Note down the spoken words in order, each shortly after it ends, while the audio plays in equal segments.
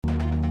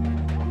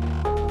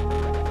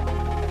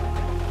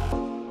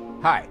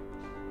Hi,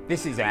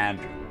 this is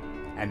Andrew,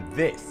 and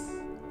this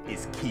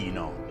is Keen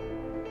On,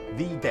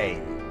 the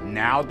daily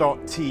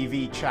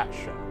Now.tv chat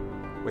show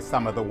with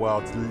some of the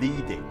world's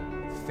leading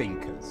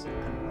thinkers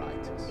and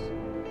writers.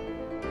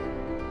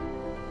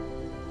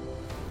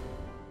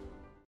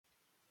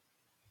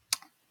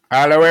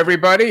 Hello,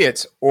 everybody.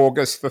 It's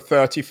August the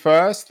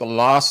 31st, the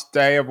last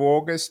day of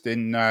August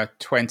in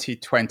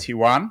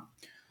 2021.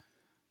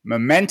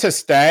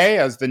 Momentous day,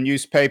 as the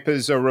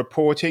newspapers are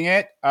reporting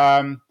it.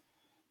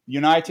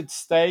 United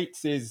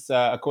States is,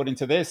 according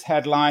to this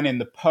headline in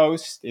the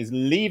Post, is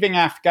leaving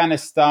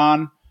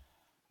Afghanistan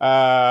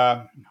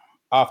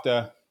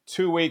after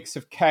 2 weeks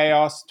of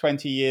chaos,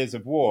 20 years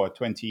of war,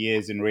 20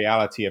 years in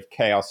reality of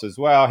chaos as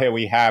well. Here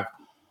we have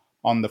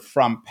on the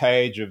front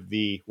page of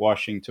the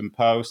Washington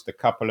Post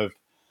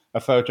a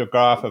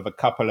photograph of a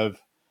couple of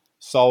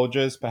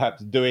soldiers,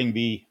 perhaps doing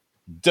the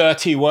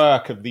dirty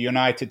work of the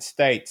United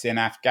States in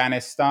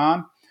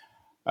Afghanistan.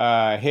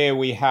 Here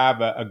we have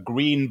a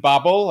green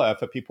bubble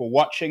for people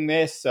watching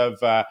this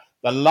of the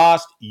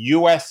last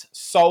US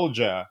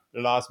soldier, the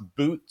last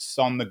boots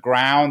on the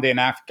ground in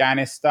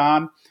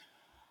Afghanistan.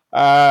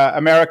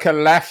 America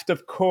left,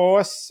 of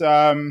course,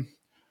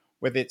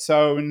 with its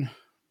own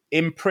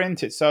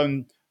imprint, its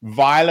own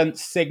violent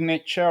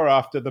signature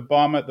after the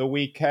bomb at the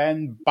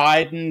weekend.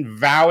 Biden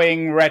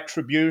vowing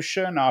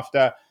retribution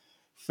after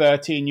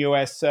 13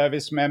 US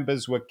service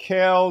members were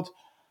killed.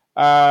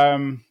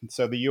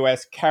 So the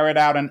US carried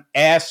out an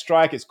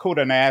airstrike. It's called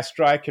an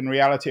airstrike. In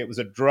reality, it was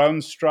a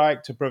drone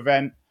strike to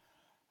prevent,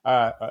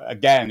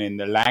 again, in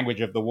the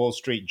language of the Wall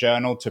Street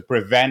Journal, to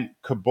prevent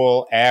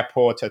Kabul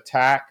airport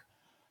attack.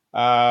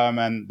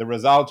 And the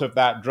result of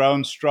that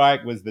drone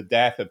strike was the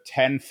death of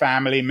 10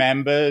 family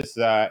members,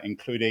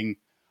 including,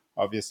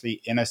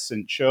 obviously,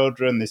 innocent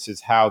children. This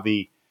is how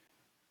the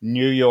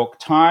New York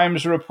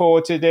Times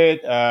reported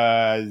it.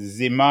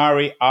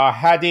 Zimari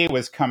Ahadi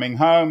was coming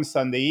home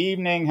Sunday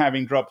evening,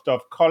 having dropped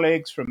off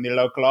colleagues from the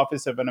local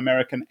office of an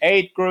American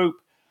aid group.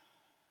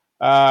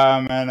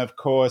 And of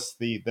course,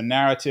 the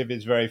narrative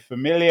is very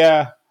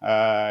familiar.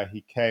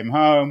 He came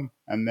home,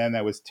 and then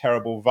there was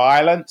terrible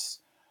violence.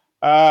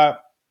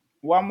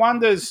 One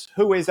wonders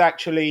who is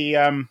actually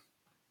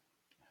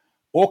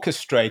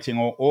orchestrating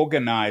or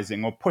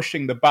organizing or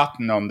pushing the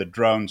button on the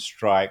drone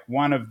strike.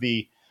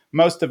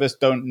 Most of us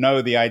don't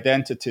know the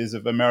identities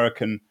of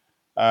American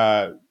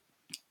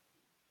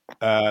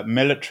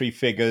military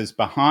figures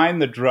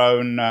behind the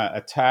drone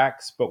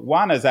attacks, but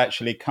one has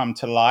actually come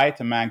to light,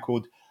 a man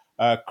called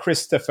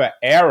Christopher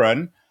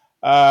Aaron,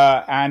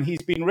 and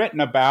he's been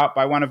written about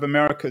by one of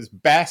America's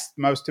best,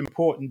 most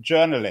important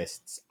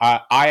journalists.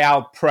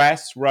 IAL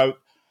Press wrote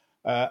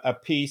a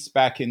piece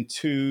back in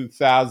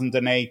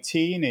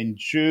 2018 in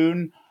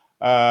June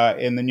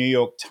in the New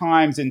York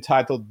Times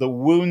entitled "The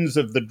Wounds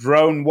of the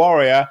Drone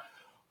Warrior,"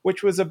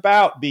 which was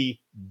about the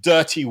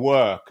dirty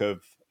work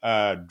of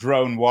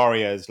drone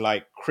warriors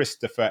like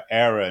Christopher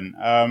Aaron.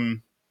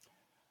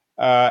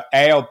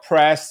 IAL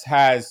Press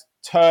has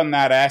turned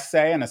that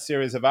essay and a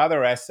series of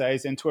other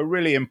essays into a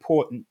really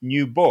important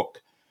new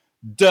book,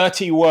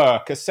 "Dirty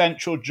Work: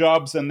 Essential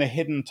Jobs and the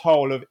Hidden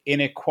Toll of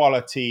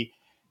Inequality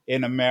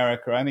in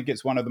America." I think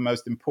it's one of the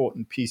most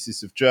important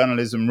pieces of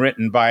journalism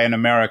written by an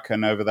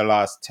American over the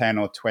last 10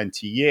 or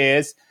 20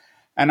 years.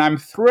 And I'm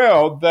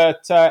thrilled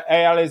that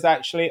IAL is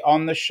actually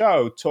on the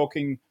show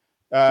talking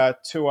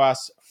to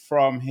us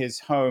from his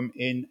home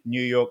in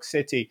New York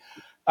City.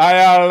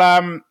 IAL,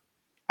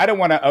 I don't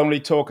want to only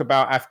talk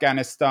about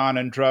Afghanistan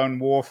and drone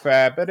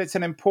warfare, but it's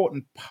an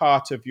important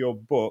part of your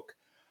book.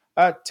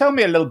 Tell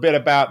me a little bit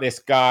about this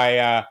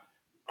guy,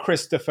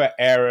 Christopher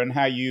Aaron,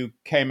 how you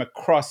came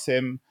across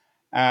him,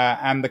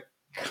 and the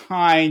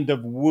kind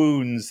of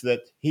wounds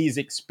that he's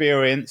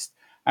experienced,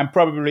 and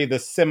probably the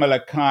similar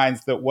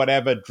kinds that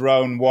whatever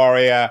drone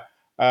warrior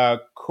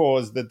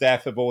caused the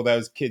death of all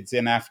those kids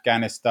in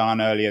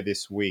Afghanistan earlier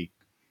this week.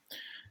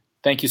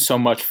 Thank you so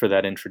much for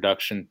that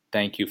introduction.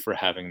 Thank you for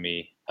having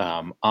me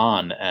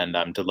on, and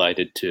I'm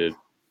delighted to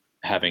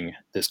having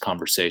this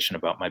conversation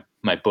about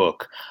my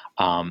book.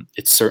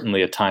 It's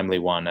certainly a timely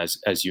one,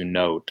 as you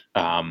note,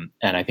 and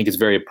I think it's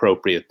very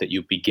appropriate that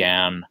you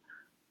began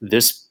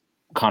this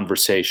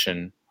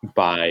conversation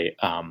by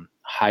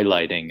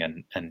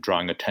highlighting and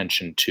drawing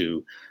attention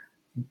to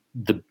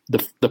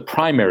the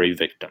primary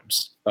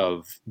victims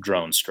of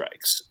drone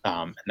strikes,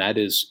 and that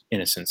is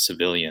innocent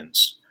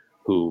civilians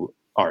who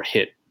are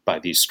hit by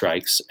these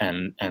strikes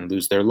and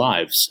lose their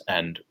lives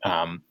and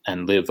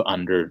live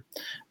under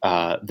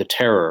the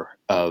terror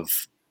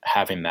of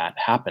having that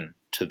happen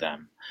to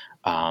them.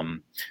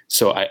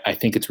 So I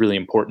think it's really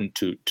important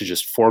to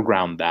just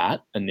foreground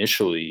that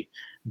initially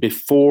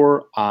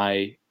before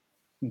I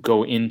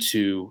go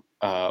into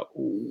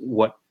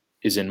what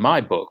is in my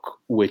book,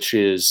 which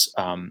is,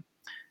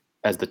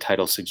 as the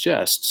title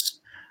suggests,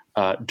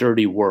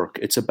 dirty work.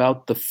 It's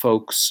about the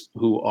folks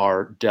who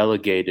are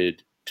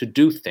delegated to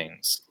do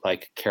things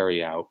like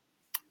carry out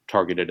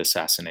targeted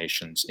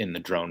assassinations in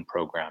the drone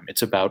program.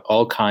 It's about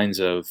all kinds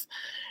of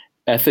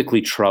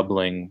ethically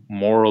troubling,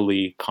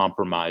 morally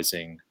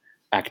compromising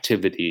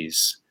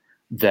activities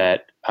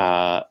that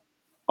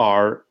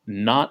are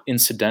not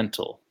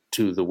incidental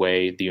to the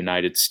way the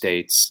United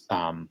States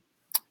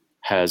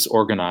has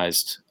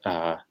organized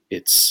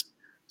its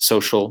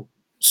social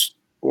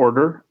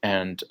order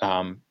and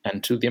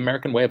to the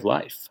American way of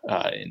life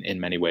in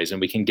many ways.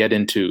 And we can get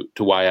into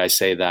why I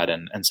say that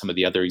and some of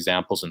the other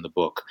examples in the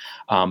book.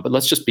 But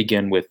let's just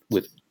begin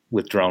with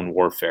drone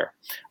warfare.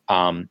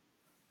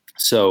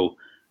 So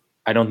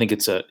I don't think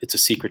it's a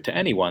secret to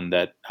anyone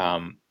that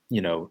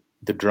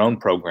the drone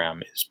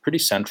program is pretty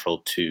central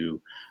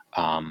to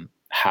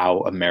how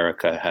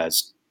America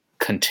has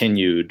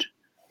continued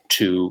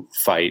to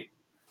fight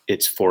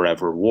its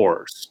forever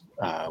wars,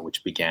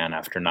 which began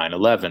after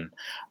 9/11.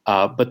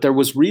 But there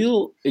was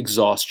real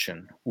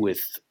exhaustion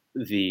with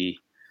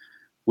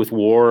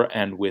war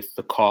and with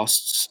the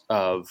costs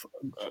of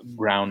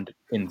ground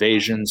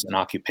invasions and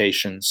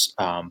occupations,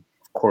 of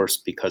course,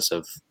 because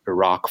of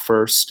Iraq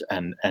first,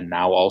 and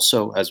now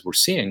also, as we're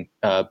seeing,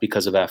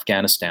 because of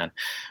Afghanistan,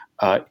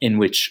 in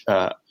which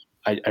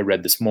I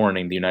read this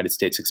morning, the United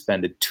States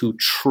expended $2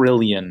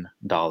 trillion.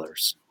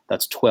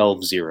 That's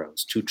 12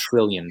 zeros, $2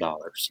 trillion.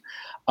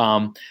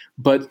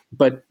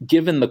 But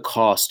given the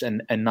cost,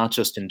 and not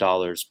just in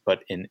dollars,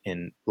 but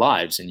in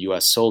lives, in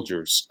U.S.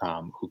 soldiers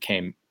who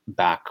came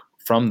back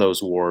from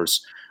those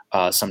wars,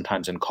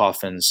 sometimes in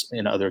coffins,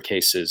 in other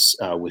cases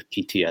with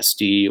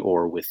PTSD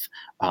or with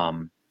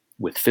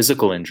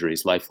physical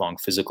injuries, lifelong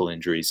physical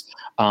injuries,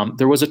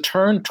 there was a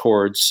turn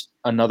towards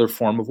another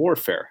form of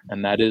warfare,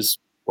 and that is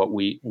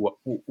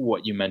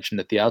what you mentioned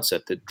at the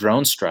outset, the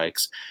drone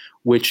strikes,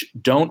 which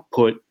don't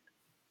put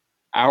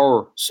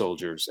our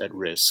soldiers at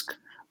risk,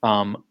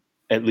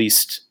 at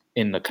least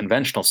in the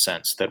conventional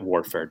sense that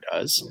warfare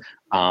does,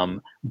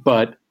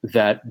 but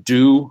that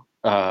do,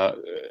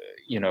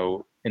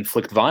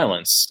 inflict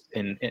violence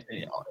in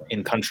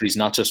countries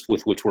not just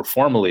with which we're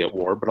formally at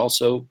war, but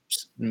also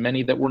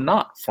many that we're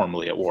not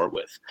formally at war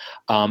with.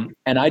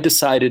 And I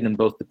decided in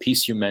both the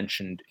piece you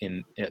mentioned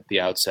at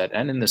the outset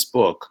and in this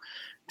book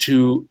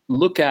to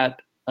look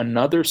at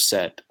another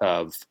set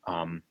of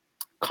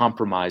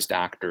compromised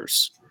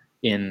actors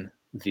in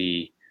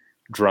the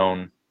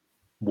drone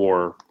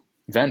war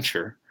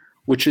venture,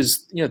 which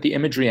is the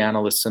imagery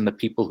analysts and the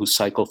people who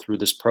cycle through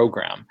this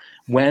program.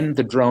 When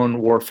the drone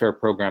warfare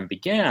program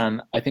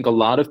began, I think a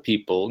lot of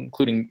people,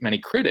 including many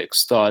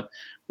critics, thought,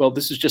 well,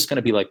 this is just going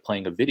to be like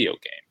playing a video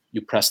game.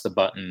 You press the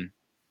button,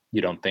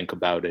 you don't think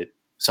about it,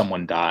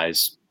 someone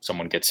dies,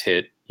 someone gets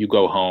hit, you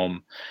go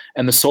home,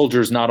 and the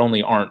soldiers not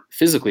only aren't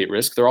physically at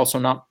risk, they're also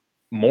not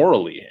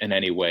morally in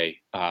any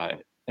way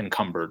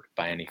encumbered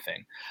by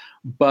anything.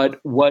 But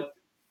what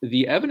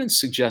the evidence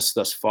suggests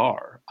thus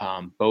far,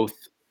 both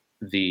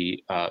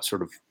the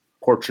sort of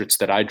portraits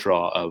that I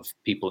draw of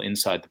people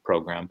inside the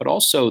program, but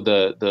also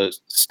the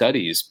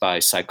studies by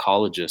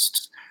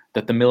psychologists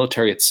that the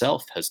military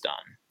itself has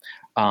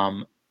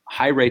done,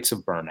 high rates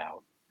of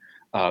burnout,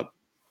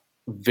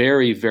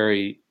 very,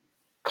 very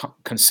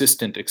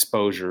consistent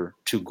exposure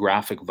to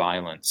graphic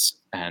violence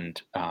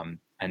and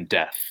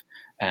death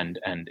and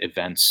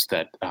events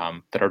that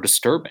are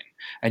disturbing.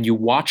 And you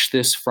watch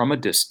this from a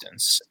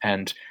distance,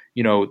 and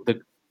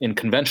in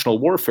conventional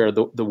warfare,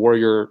 the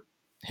warrior,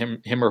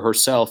 him or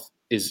herself,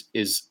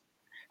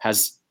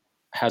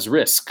 has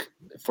risk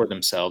for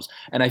themselves,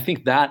 and I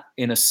think that,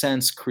 in a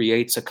sense,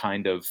 creates a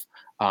kind of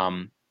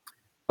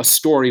a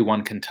story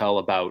one can tell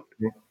about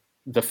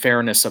the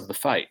fairness of the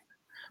fight.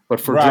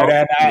 But for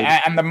right,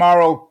 and the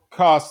moral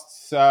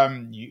costs,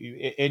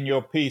 in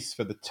your piece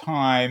for the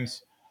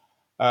Times,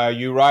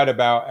 you write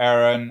about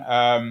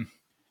Aaron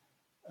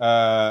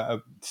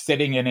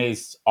sitting in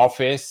his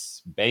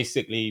office,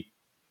 basically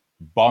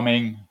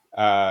bombing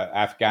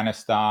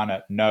Afghanistan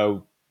at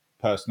no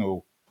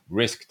personal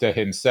risk to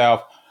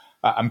himself.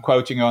 I'm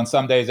quoting you: on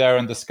some days,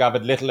 Aaron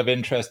discovered little of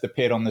interest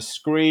appeared on the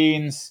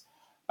screens.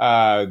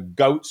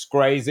 Goats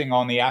grazing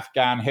on the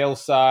Afghan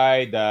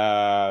hillside,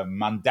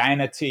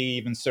 mundanity,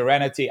 even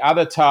serenity.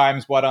 Other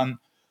times, what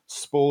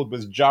unspooled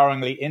was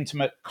jarringly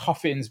intimate: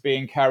 coffins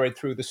being carried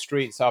through the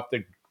streets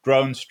after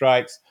drone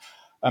strikes,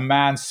 a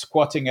man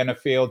squatting in a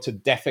field to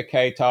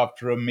defecate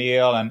after a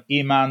meal, an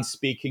imam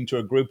speaking to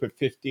a group of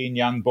 15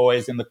 young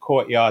boys in the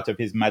courtyard of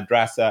his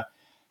madrasa.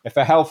 If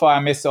a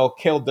Hellfire missile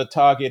killed the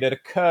target, it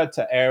occurred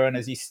to Aaron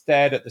as he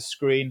stared at the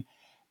screen,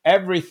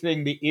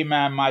 everything the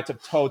imam might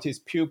have told his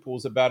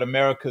pupils about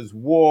America's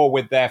war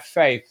with their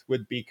faith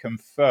would be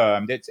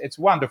confirmed. It's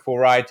wonderful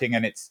writing,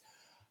 and it's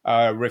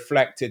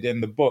reflected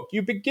in the book.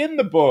 You begin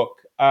the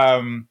book,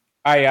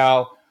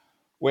 Eyal,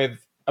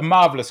 with a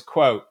marvelous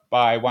quote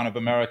by one of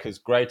America's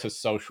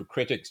greatest social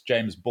critics,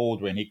 James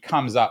Baldwin. He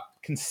comes up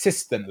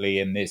consistently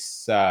in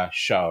this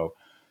show.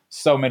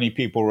 So many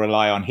people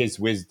rely on his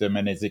wisdom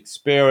and his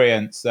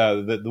experience.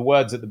 The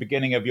words at the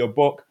beginning of your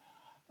book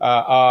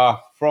are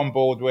from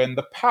Baldwin: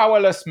 the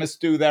powerless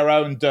must do their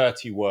own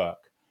dirty work.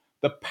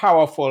 The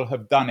powerful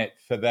have done it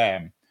for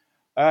them.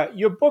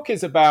 Your book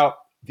is about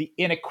the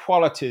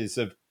inequalities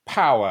of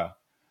power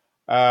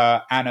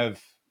and of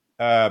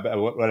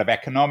of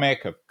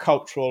economic, of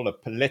cultural,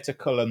 of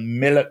political, and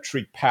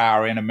military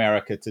power in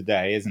America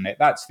today, isn't it?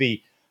 That's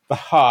the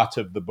heart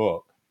of the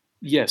book.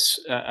 Yes,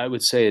 I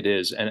would say it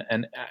is,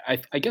 and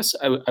I guess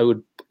I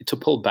would, to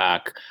pull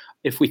back,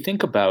 if we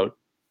think about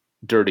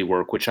dirty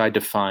work, which I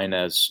define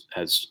as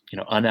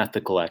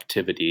unethical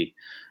activity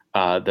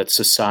that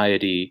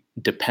society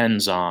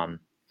depends on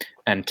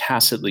and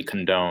tacitly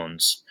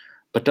condones,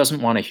 but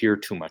doesn't want to hear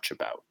too much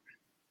about.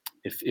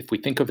 If we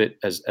think of it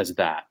as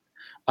that,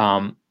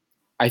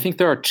 I think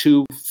there are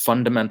two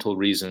fundamental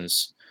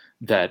reasons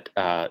that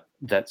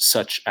that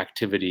such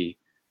activity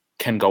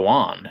can go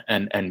on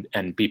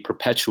and be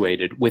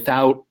perpetuated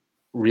without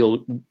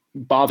real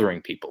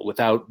bothering people,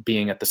 without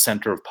being at the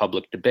center of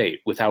public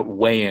debate, without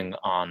weighing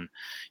on,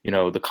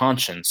 the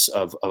conscience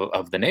of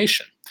the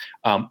nation.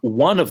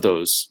 One of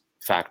those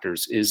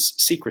factors is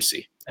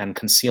secrecy and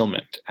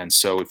concealment. And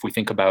so if we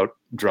think about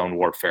drone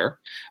warfare,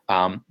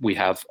 we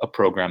have a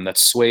program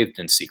that's swathed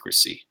in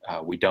secrecy.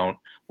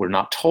 We're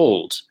not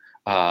told.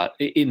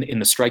 In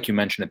the strike you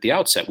mentioned at the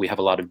outset, we have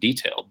a lot of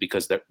detail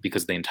because the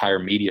entire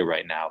media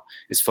right now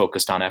is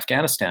focused on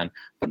Afghanistan,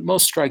 but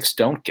most strikes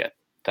don't get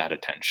that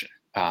attention.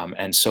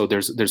 And so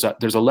there's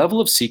a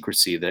level of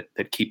secrecy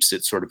that keeps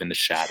it sort of in the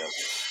shadow.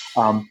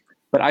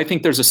 But I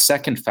think there's a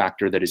second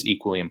factor that is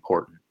equally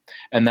important,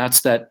 and that's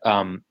that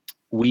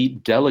we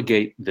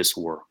delegate this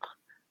work,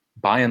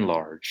 by and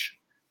large,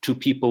 to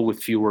people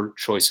with fewer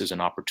choices and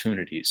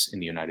opportunities in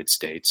the United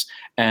States.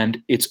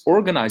 And it's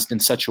organized in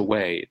such a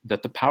way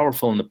that the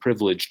powerful and the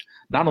privileged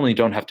not only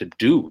don't have to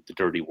do the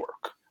dirty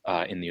work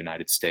in the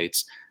United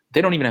States,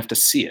 they don't even have to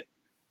see it,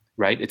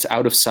 right? It's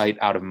out of sight,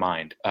 out of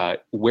mind.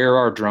 Where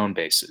are drone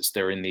bases?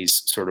 They're in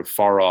these sort of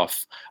far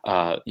off,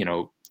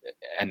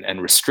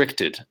 and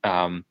restricted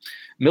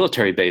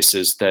military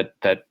bases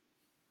that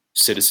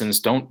citizens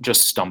don't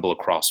just stumble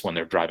across when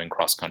they're driving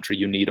cross country.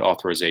 You need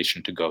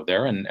authorization to go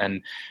there, and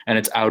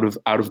it's out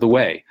of the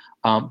way.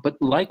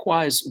 But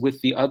likewise with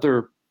the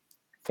other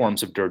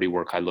forms of dirty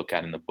work I look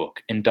at in the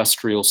book,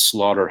 industrial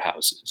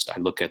slaughterhouses. I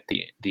look at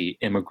the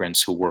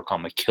immigrants who work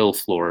on the kill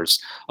floors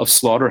of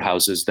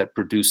slaughterhouses that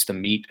produce the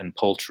meat and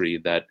poultry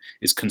that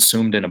is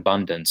consumed in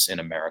abundance in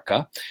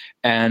America.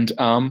 And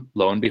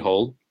lo and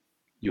behold,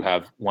 you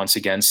have, once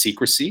again,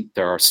 secrecy.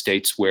 There are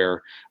states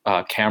where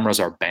cameras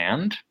are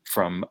banned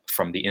from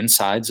the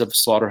insides of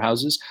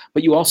slaughterhouses,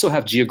 but you also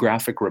have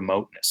geographic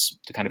remoteness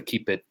to kind of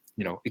keep it,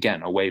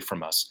 again, away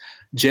from us.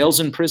 Jails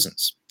and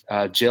prisons.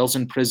 Jails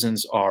and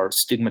prisons are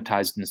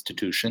stigmatized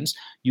institutions.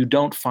 You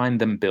don't find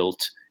them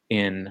built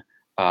in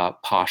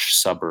posh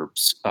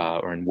suburbs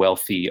or in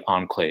wealthy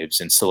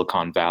enclaves in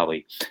Silicon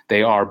Valley.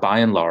 They are, by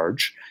and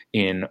large,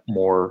 in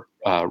more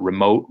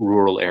remote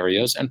rural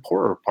areas and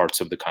poorer parts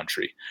of the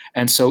country.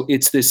 And so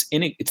it's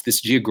this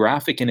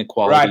geographic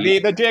inequality.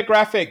 Right, the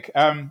geographic,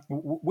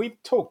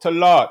 we've talked a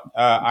lot,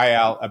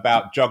 Eyal,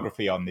 about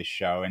geography on this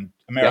show, and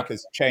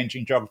America's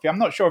changing geography. I'm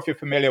not sure if you're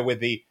familiar with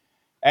the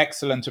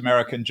excellent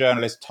American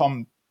journalist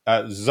Tom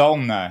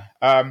Zollner.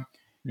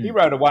 He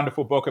wrote a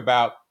wonderful book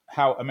about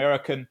how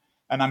American,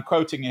 and I'm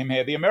quoting him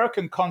here, the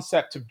American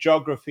concept of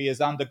geography has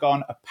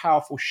undergone a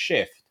powerful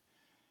shift.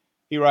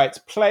 He writes,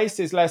 place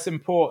is less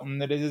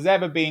important than it has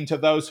ever been to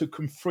those who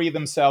can free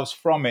themselves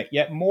from it,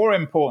 yet more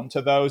important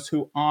to those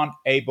who aren't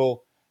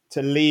able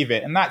to leave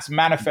it. And that's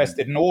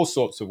manifested in all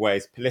sorts of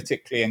ways,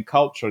 politically and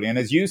culturally. And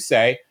as you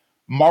say,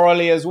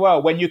 morally as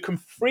well. When you can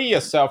free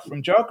yourself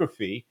from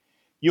geography,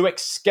 you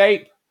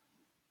escape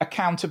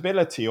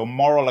accountability or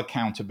moral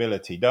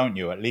accountability, don't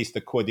you? At least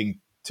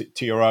according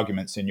to your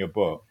arguments in your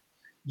book.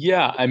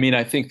 Yeah, I mean,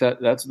 I think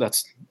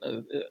that's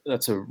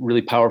a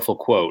really powerful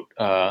quote,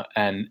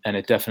 and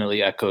it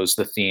definitely echoes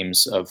the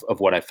themes of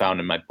what I found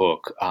in my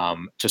book.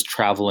 Just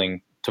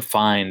traveling to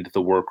find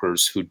the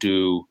workers who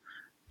do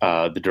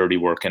the dirty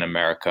work in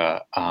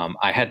America,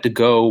 I had to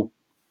go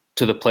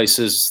to the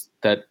places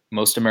that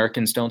most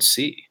Americans don't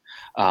see.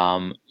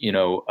 In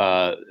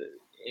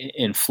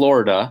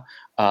Florida,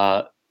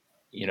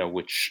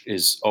 which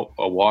is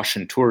awash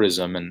in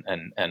tourism,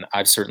 and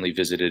I've certainly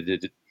visited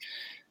it,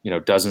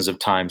 dozens of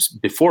times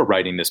before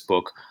writing this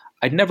book.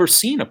 I'd never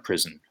seen a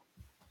prison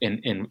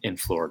in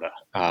Florida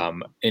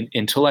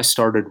until I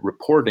started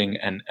reporting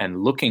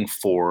and looking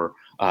for,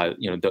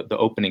 the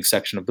opening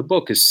section of the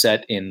book is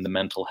set in the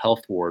mental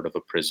health ward of a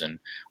prison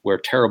where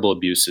terrible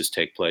abuses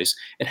take place.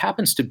 It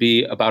happens to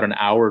be about an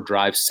hour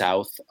drive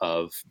south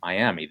of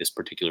Miami, this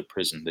particular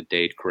prison, the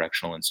Dade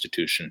Correctional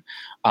Institution.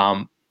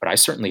 But I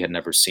certainly had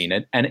never seen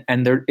it, and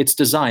it's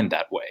designed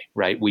that way,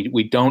 right?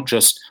 We don't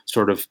just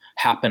sort of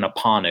happen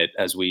upon it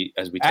as we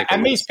take.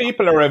 And these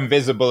people are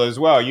invisible as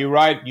well. You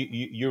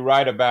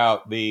write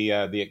about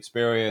the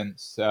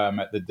experience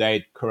at the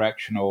Dade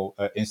Correctional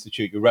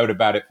Institute. You wrote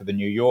about it for the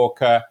New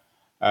Yorker.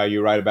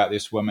 You write about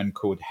this woman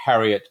called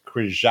Harriet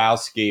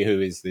Krzyzewski, who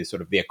is the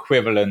sort of the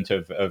equivalent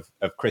of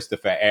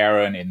Christopher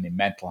Aaron in the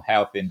mental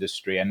health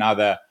industry.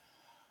 Another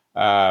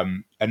of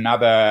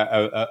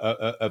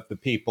the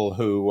people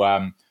who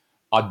are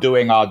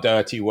doing our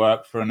dirty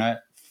work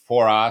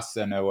for us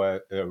and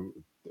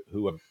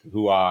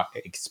who are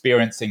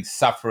experiencing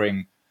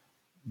suffering,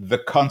 the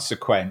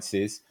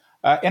consequences.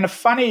 In a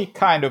funny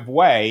kind of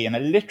way, in a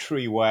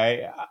literary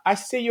way, I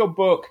see your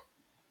book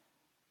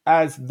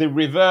as the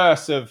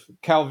reverse of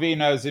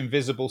Calvino's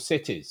Invisible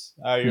Cities.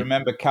 You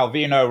remember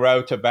Calvino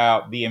wrote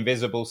about the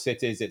invisible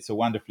cities. It's a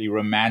wonderfully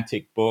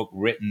romantic book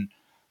written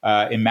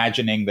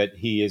imagining that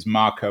he is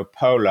Marco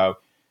Polo.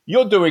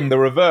 You're doing the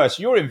reverse.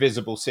 Your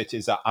invisible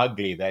cities are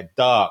ugly, they're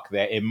dark,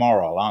 they're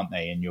immoral, aren't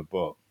they, in your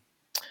book?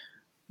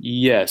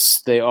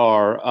 Yes, they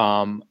are.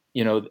 And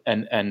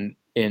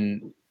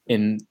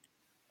in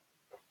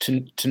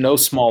to no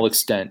small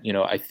extent,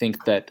 I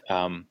think that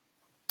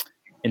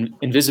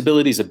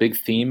invisibility is a big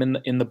theme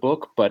in the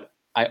book, but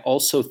I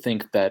also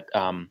think that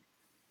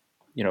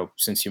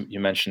since you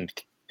mentioned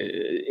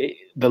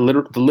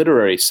the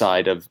literary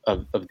side of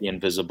the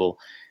invisible,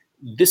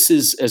 this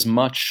is as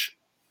much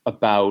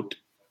about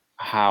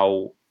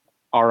how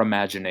our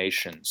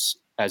imaginations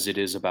as it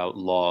is about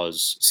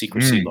laws,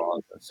 secrecy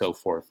laws, and so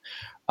forth.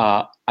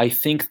 I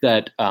think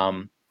that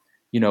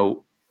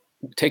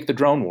take the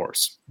drone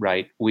wars,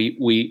 right?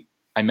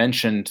 I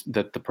mentioned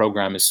that the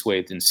program is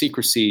swathed in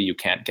secrecy. You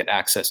can't get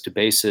access to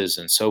bases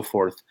and so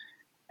forth.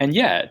 And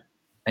yet,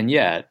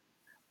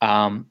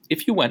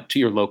 if you went to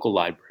your local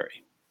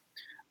library,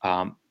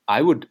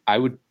 I would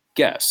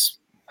guess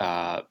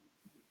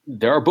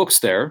there are books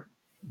there,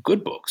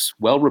 good books,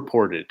 well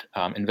reported,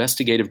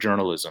 investigative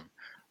journalism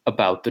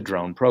about the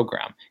drone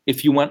program.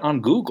 If you went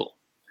on Google,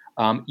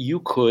 you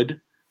could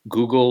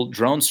Google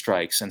drone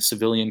strikes and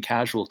civilian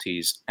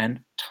casualties, and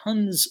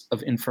tons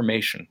of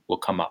information will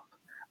come up.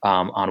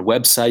 On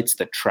websites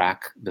that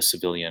track the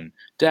civilian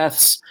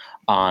deaths,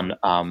 on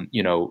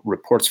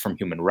reports from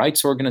human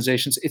rights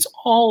organizations. It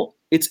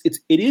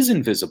is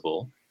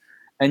invisible,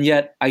 and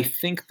yet I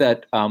think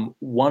that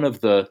one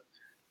of the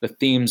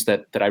themes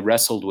that I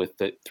wrestled with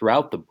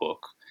throughout the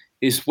book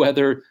is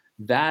whether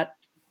that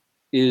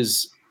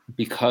is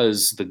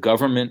because the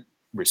government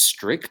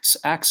restricts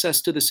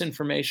access to this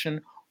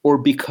information, or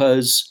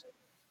because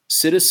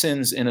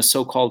citizens in a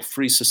so-called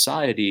free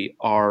society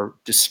are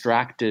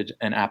distracted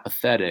and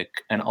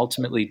apathetic and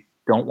ultimately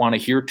don't want to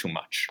hear too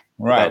much.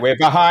 Right. We're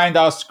behind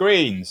our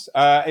screens.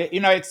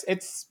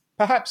 It's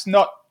perhaps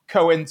not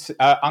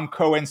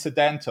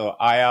uncoincidental,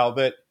 Eyal,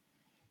 that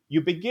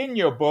you begin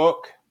your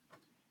book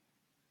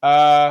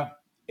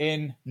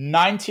in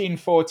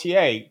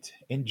 1948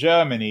 in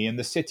Germany, in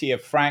the city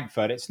of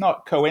Frankfurt. It's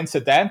not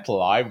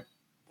coincidental, I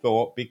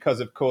thought, because,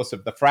 of course,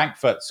 of the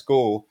Frankfurt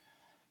School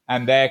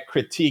and their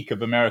critique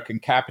of American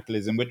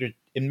capitalism, which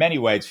in many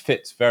ways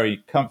fits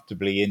very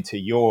comfortably into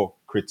your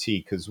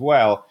critique as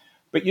well.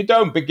 But you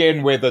don't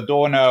begin with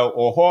Adorno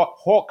or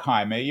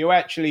Horkheimer. You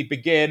actually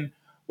begin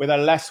with a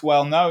less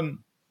well-known,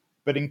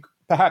 but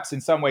perhaps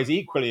in some ways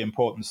equally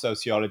important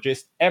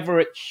sociologist,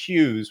 Everett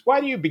Hughes. Why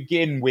do you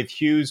begin with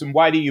Hughes, and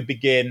why do you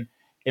begin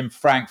in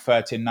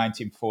Frankfurt in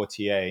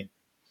 1948?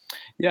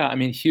 Yeah, I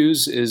mean,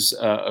 Hughes is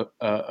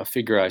a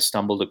figure I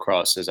stumbled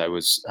across as I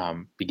was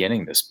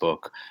beginning this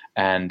book,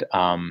 and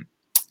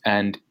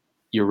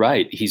you're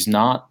right, he's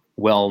not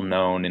well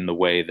known in the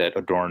way that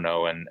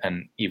Adorno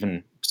and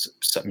even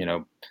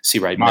C.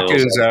 Wright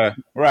Mills,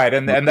 right,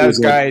 and those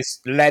guys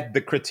led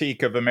the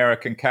critique of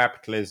American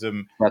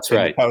capitalism. That's in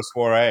right. The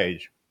post-war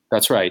age.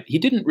 That's right. He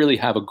didn't really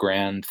have a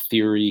grand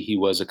theory. He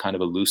was a kind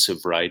of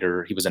elusive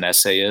writer. He was an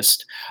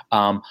essayist,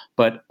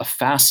 but a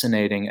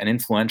fascinating and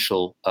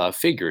influential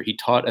figure. He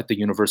taught at the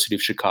University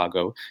of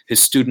Chicago.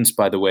 His students,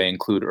 by the way,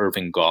 include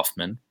Irving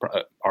Goffman,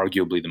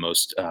 arguably the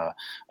most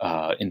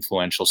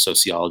influential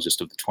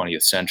sociologist of the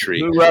 20th century.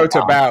 Who wrote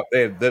about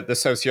the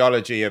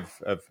sociology of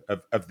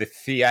the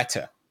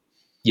theater.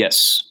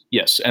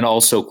 Yes, and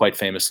also quite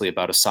famously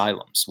about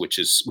asylums, which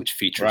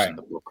features in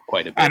the book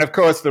quite a bit. And of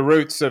course, the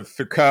roots of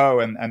Foucault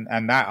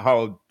and that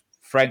whole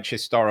French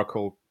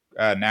historical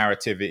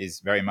narrative is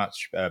very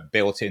much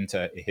built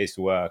into his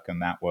work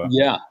and that work.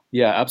 Yeah,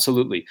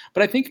 absolutely.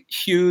 But I think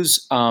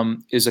Hughes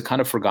is a kind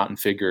of forgotten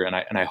figure, and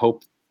I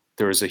hope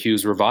there is a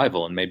Hughes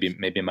revival, and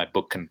maybe my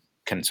book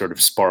can sort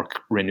of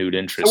spark renewed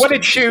interest. So what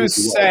did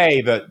Hughes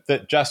say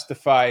that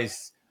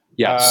justifies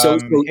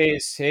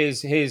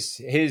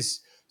his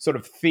sort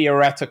of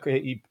theoretical,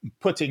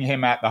 putting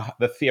him at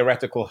the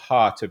theoretical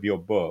heart of your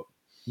book?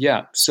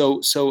 Yeah. So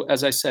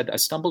as I said, I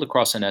stumbled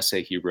across an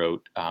essay he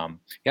wrote.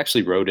 He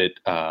actually wrote it.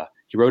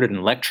 He wrote it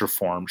in lecture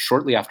form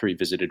shortly after he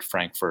visited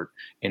Frankfurt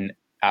in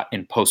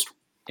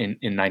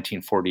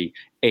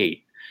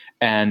 1948,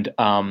 and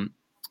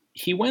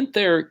he went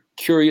there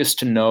curious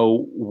to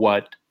know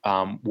what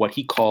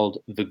he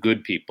called the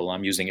good people.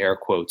 I'm using air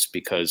quotes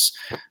because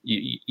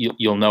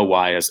you'll know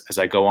why as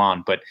I go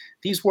on. But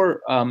these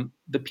were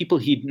the people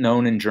he'd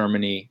known in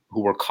Germany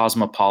who were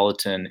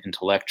cosmopolitan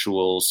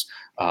intellectuals,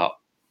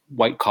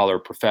 white-collar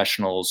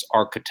professionals,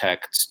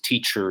 architects,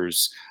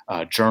 teachers,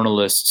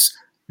 journalists,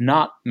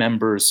 not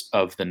members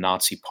of the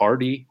Nazi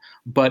Party,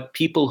 but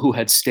people who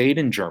had stayed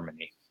in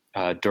Germany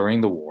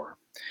during the war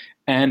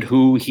and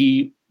who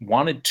he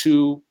wanted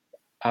to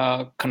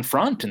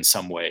confront in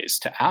some ways,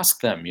 to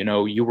ask them,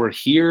 you were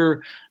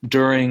here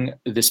during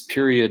this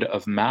period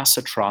of mass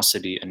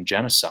atrocity and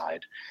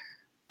genocide.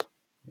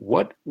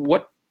 What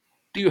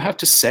do you have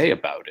to say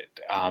about it?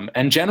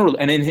 And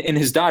in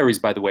his diaries,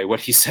 by the way,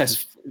 what he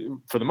says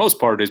for the most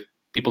part is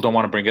people don't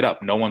want to bring it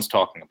up. No one's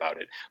talking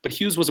about it. But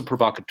Hughes was a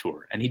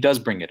provocateur, and he does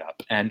bring it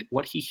up. And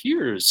what he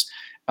hears,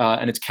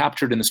 and it's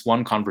captured in this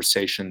one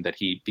conversation that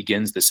he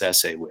begins this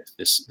essay with,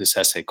 this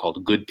essay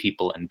called Good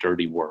People and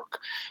Dirty Work.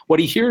 What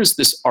he hears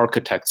this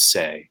architect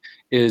say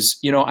is,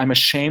 I'm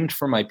ashamed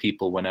for my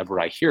people whenever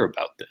I hear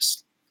about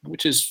this,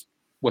 which is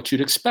what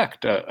you'd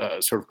expect a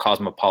sort of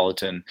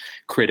cosmopolitan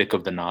critic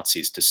of the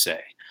Nazis to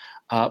say.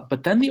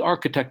 But then the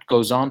architect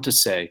goes on to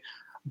say,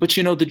 but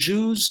the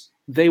Jews,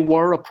 they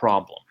were a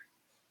problem.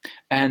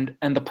 And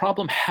the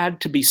problem had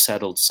to be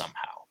settled somehow.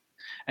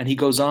 And he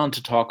goes on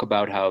to talk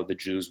about how the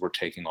Jews were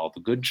taking all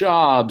the good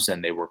jobs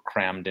and they were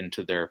crammed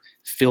into their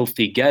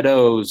filthy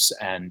ghettos.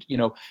 And,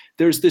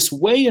 there's this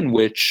way in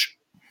which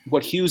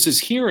what Hughes is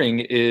hearing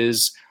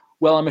is,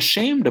 well, I'm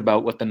ashamed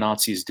about what the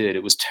Nazis did.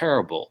 It was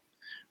terrible.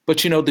 But,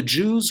 the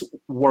Jews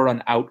were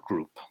an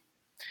outgroup.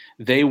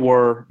 They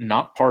were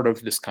not part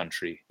of this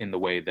country in the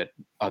way that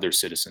other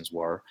citizens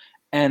were.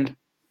 And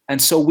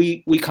so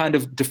we kind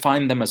of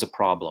define them as a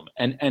problem.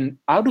 And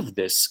out of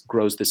this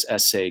grows this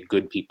essay,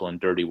 Good People and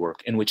Dirty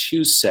Work, in which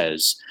Hughes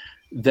says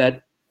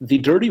that the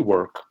dirty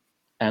work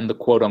and the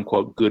quote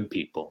unquote good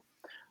people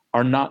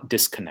are not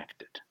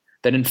disconnected.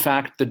 That in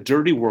fact, the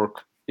dirty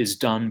work is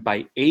done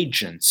by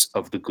agents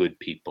of the good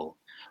people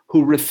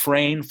who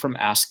refrain from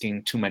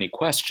asking too many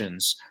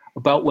questions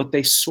about what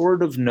they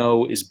sort of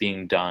know is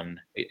being done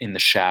in the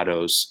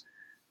shadows,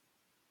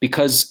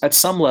 because at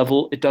some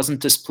level, it doesn't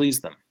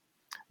displease them.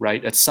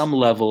 Right? At some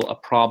level, a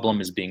problem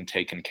is being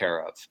taken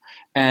care of.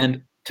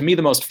 And to me,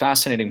 the most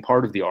fascinating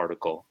part of the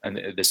article and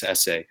this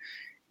essay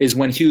is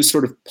when Hughes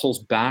sort of pulls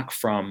back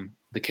from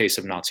the case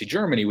of Nazi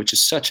Germany, which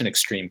is such an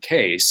extreme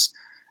case,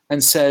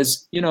 and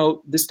says,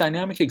 this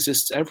dynamic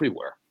exists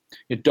everywhere.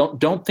 You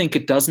don't think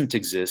it doesn't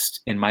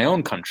exist in my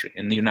own country,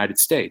 in the United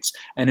States.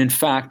 And in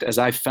fact, as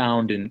I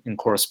found in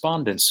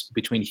correspondence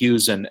between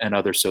Hughes and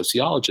other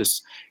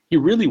sociologists, he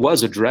really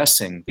was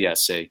addressing the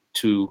essay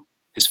to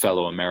his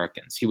fellow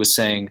Americans. He was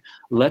saying,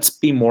 let's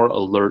be more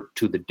alert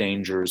to the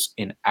dangers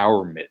in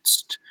our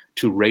midst,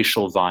 to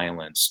racial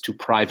violence, to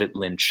private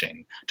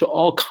lynching, to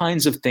all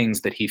kinds of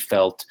things that he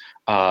felt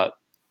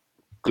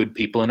good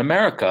people in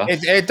America.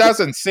 It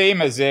doesn't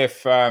seem as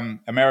if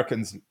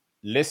Americans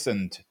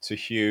listened to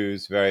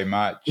Hughes very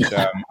much.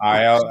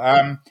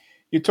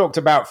 You talked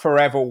about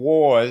forever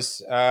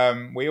wars.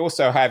 We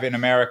also have in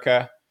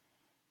America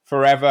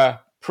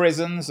forever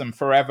prisons and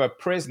forever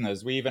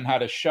prisoners. We even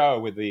had a show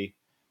with the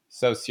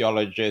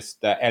sociologist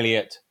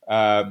Elliot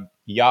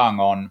Young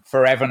on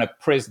forever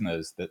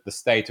prisoners, the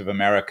state of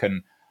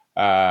American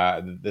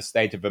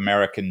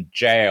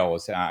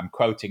jails. I'm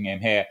quoting him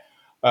here.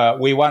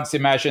 We once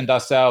imagined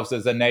ourselves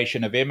as a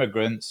nation of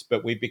immigrants,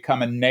 but we've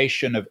become a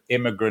nation of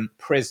immigrant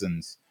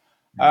prisons.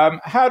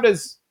 How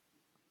does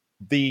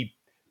the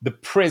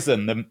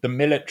prison, the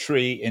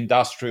military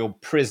industrial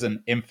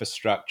prison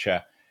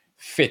infrastructure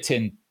fit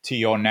into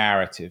your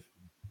narrative?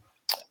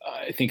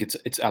 I think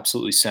it's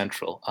absolutely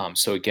central.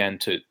 So again,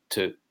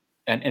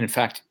 and in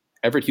fact,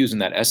 Everett Hughes in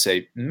that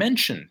essay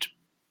mentioned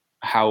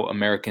how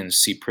Americans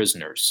see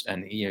prisoners,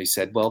 and he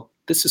said, well,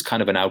 this is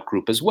kind of an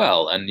outgroup as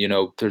well, and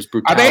there's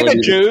brutality. Are they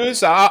the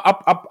Jews?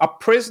 Are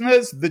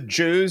prisoners the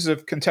Jews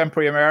of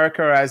contemporary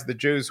America, as the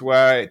Jews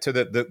were to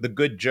the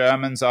good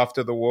Germans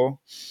after the war?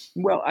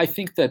 Well, I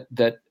think that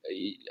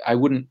I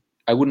wouldn't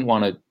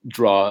want to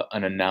draw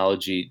an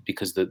analogy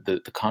because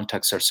the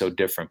contexts are so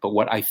different. But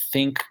what I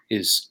think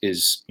is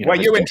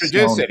you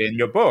introduce it in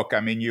your book.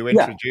 I mean, you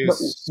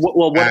introduce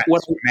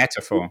that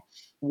metaphor.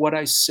 What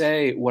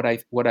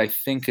I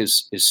think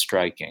is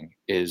striking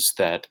is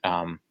that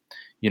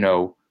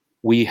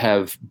we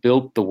have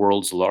built the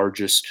world's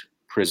largest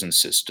prison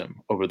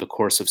system over the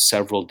course of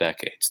several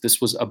decades. This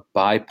was a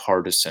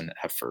bipartisan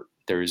effort.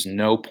 There is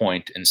no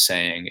point in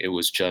saying it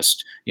was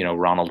just,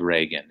 Ronald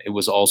Reagan. It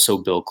was also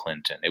Bill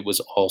Clinton. It was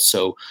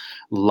also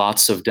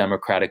lots of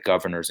Democratic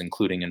governors,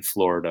 including in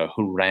Florida,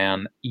 who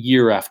ran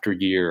year after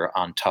year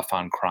on tough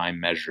on crime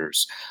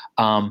measures.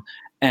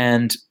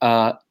 And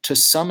to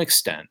some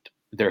extent,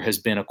 there has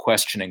been a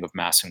questioning of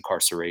mass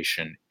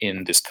incarceration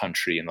in this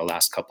country in the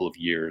last couple of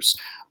years,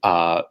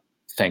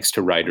 thanks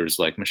to writers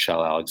like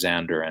Michelle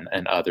Alexander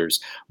and others.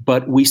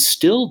 But we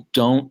still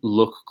don't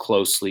look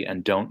closely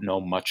and don't know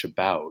much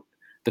about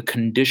the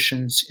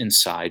conditions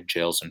inside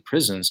jails and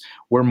prisons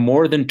where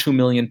more than 2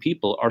 million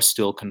people are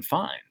still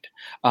confined.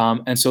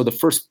 And so the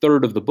first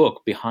third of the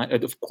book,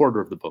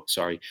 quarter of the book,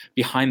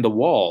 Behind the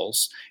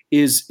Walls,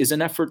 is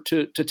an effort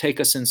to take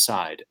us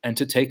inside, and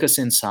to take us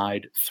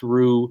inside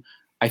through,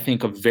 I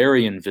think, a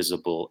very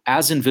invisible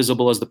as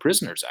the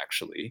prisoners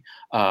actually,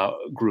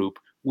 group,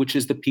 which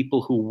is the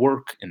people who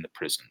work in the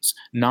prisons,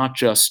 not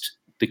just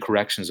the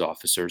corrections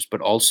officers, but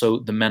also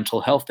the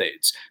mental health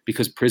aides,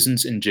 because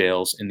prisons and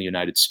jails in the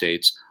United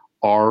States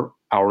are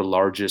our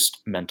largest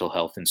mental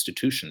health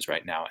institutions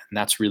right now. And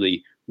that's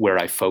really where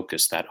I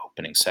focus that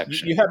opening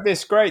section. You have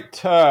this great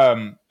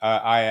term,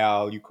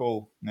 IL, you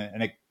call,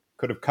 and it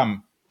could have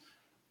come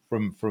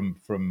from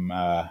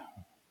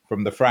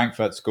the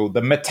Frankfurt School,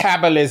 the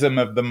metabolism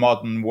of the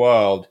modern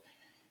world.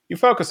 You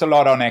focus a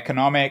lot on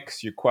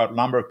economics. You quote a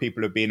number of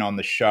people who've been on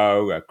the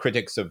show,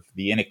 critics of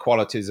the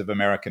inequalities of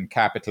American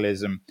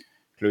capitalism,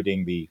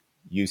 including the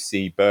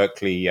UC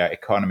Berkeley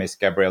economist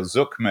Gabriel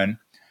Zucman.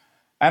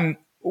 And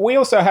we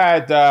also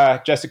had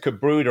Jessica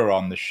Bruder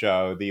on the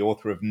show, the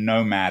author of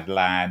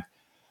Nomadland.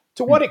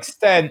 To what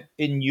extent,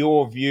 in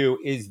your view,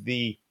 is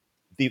the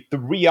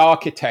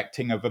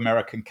re-architecting of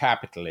American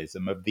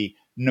capitalism, of the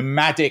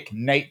nomadic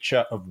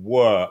nature of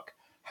work,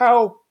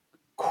 how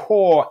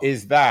core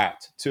is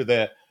that to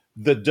the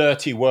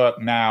dirty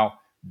work now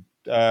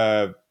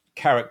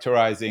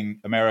characterizing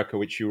America,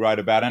 which you write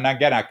about? And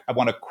again, I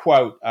want to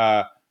quote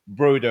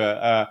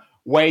Bruder,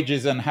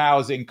 wages and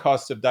housing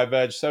costs have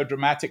diverged so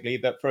dramatically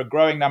that for a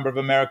growing number of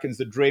Americans,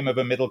 the dream of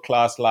a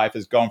middle-class life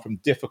has gone from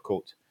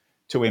difficult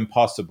to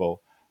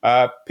impossible.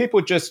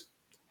 People just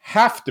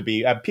have to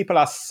be, people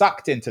are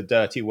sucked into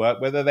dirty work,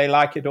 whether they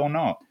like it or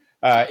not,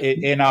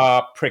 in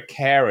our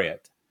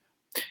precariat.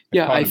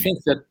 Yeah,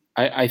 economy.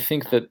 I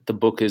think that the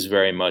book is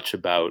very much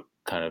about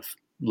kind of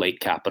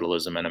late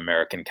capitalism and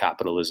American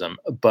capitalism,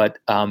 but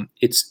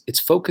its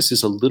focus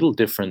is a little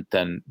different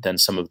than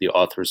some of the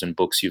authors and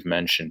books you've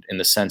mentioned, in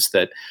the sense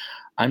that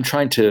I'm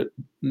trying to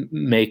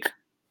make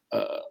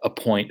a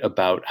point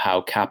about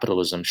how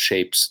capitalism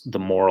shapes the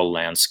moral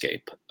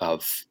landscape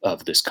of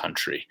this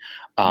country,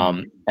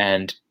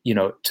 and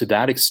to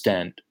that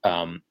extent,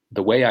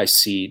 the way I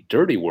see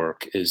dirty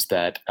work is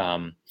that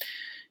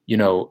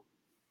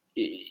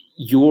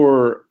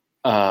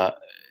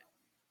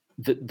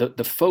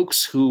the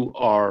folks who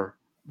are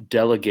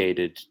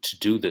delegated to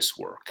do this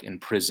work in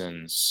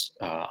prisons,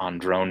 on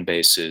drone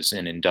bases,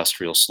 in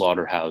industrial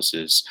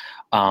slaughterhouses,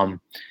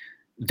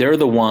 they're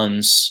the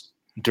ones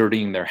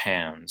dirtying their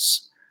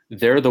hands.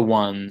 They're the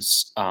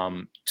ones,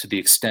 to the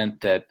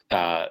extent that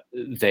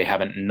they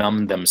haven't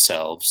numbed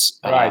themselves.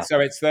 Right.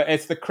 So it's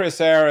the Chris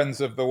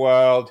Aarons of the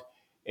world.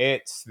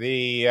 It's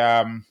the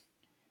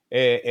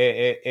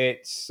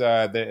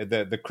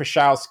the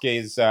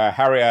Krzyzewskis,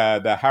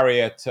 the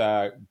Harriet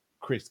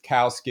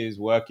Krzyzewskis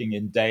working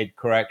in Dade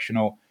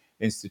Correctional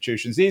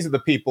Institutions. These are the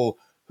people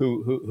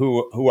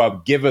who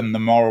are given the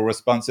moral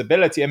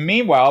responsibility. And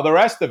meanwhile, the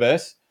rest of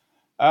us,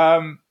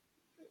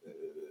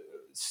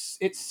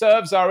 it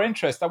serves our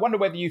interest. I wonder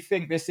whether you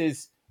think this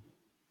is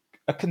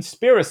a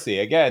conspiracy.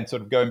 Again,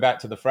 sort of going back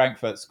to the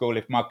Frankfurt School,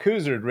 if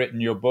Marcuse had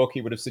written your book,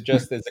 he would have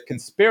suggested there's a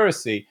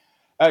conspiracy.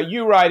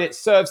 You write, it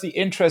serves the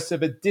interests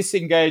of a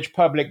disengaged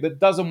public that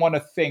doesn't want to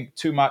think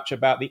too much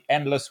about the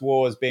endless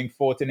wars being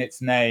fought in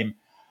its name.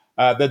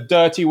 The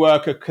dirty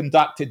worker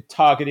conducted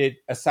targeted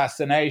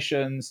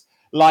assassinations,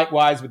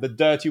 likewise with the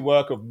dirty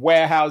work of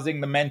warehousing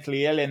the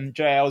mentally ill in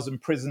jails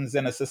and prisons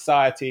in a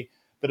society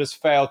that has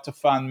failed to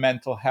fund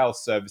mental health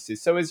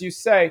services. So as you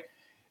say,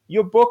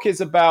 your book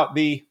is about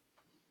the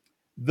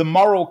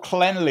moral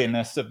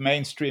cleanliness of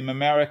mainstream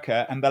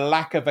America and the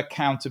lack of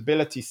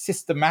accountability,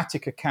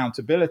 systematic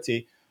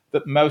accountability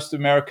that most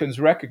Americans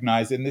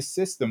recognize in this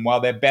system while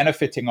they're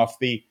benefiting off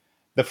the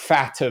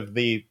fat of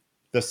the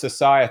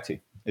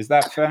society. Is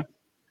that fair?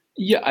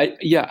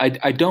 Yeah,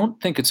 I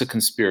don't think it's a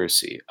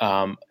conspiracy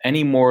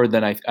any more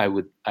than I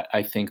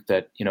think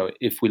that,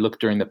 if we look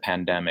during the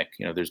pandemic,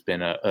 there's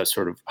been a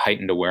sort of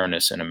heightened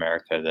awareness in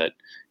America that,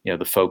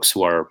 the folks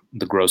who are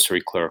the grocery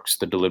clerks,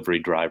 the delivery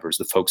drivers,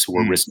 the folks who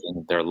were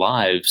risking their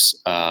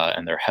lives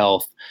and their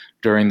health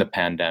during the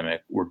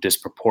pandemic were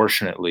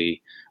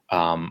disproportionately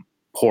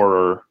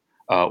poorer,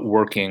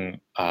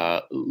 working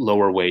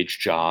lower wage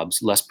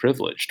jobs, less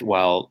privileged,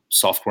 while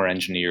software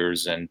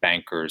engineers and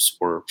bankers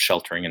were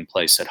sheltering in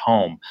place at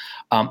home.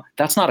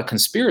 That's not a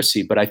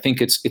conspiracy, but I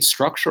think it's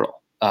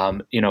structural.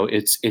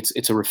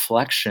 It's a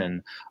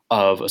reflection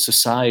of a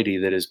society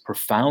that is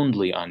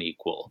profoundly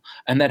unequal,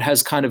 and that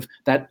has kind of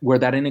where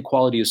that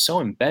inequality is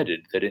so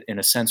embedded that in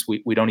a sense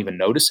we don't even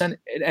notice it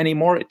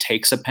anymore. It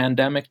takes a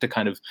pandemic to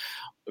kind of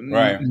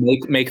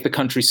make the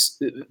country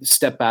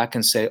step back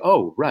and say,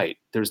 oh, right,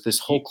 there's this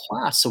whole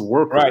class of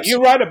workers. Right.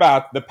 You write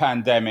about the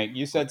pandemic.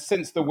 You said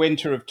since the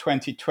winter of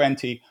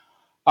 2020,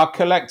 our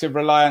collective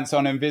reliance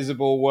on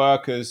invisible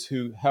workers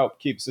who help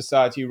keep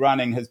society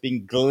running has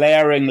been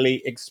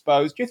glaringly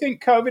exposed. Do you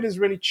think COVID has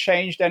really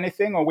changed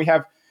anything, or we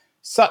have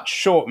such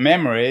short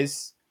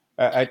memories,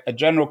 a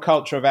general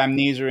culture of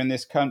amnesia in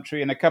this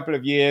country? In a couple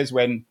of years,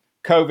 when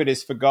COVID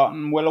is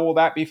forgotten, will all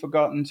that be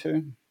forgotten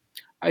too?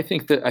 I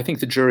think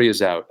the jury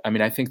is out. I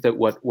mean, I think that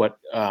what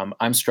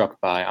I'm struck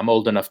by, I'm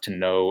old enough to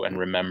know and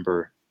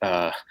remember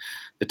the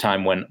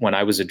time when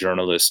I was a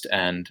journalist,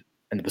 and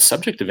the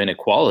subject of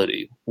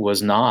inequality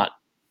was not,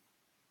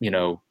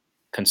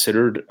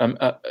 considered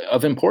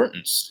of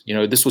importance.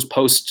 This was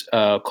post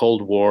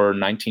Cold War,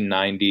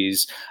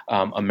 1990s.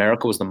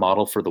 America was the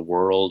model for the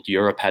world.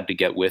 Europe had to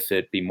get with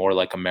it, be more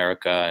like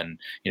America, and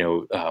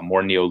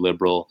more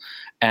neoliberal.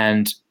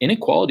 And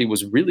inequality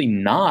was really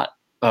not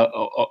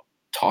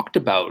talked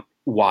about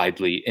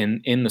widely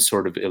in the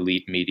sort of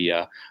elite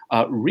media,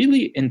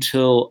 really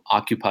until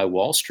Occupy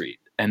Wall Street.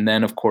 And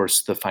then, of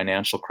course, the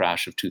financial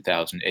crash of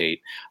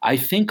 2008. I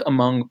think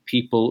among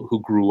people who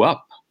grew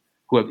up,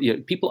 who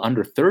have people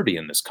under 30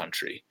 in this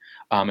country,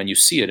 and you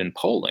see it in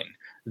polling,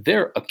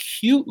 they're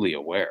acutely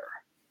aware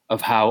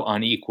of how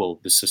unequal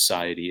the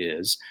society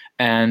is,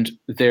 and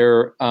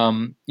they're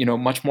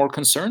much more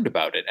concerned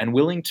about it and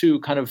willing to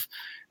kind of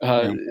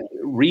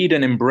read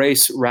and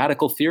embrace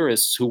radical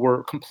theorists who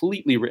were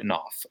completely written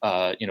off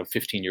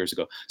 15 years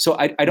ago. So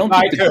I don't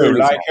think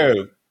like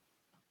who?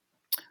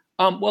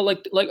 Well,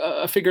 like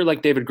a figure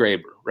like David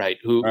Graeber, right?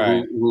 Who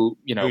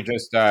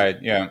just died,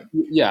 yeah.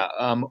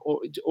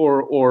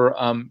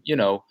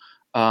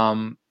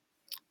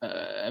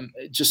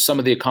 Just some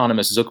of the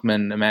economists,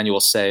 Zuckman, Emmanuel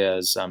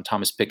Saez,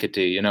 Thomas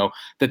Piketty.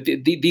 That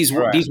these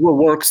were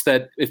works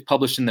that, if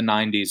published in the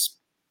 90s,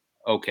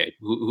 okay,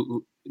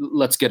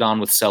 let's get on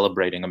with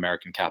celebrating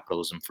American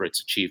capitalism for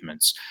its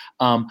achievements.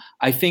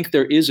 I think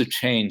there is a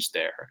change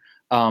there,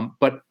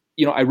 but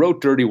I wrote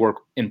Dirty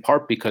Work in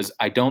part because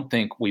I don't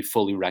think we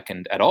fully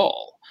reckoned at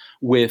all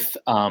with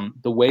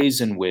the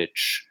ways in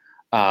which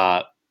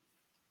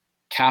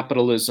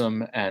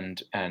capitalism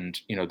and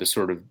the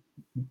sort of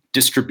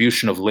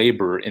distribution of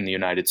labor in the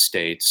United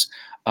States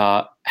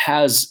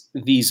has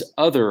these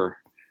other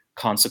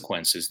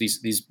consequences,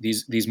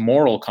 these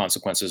moral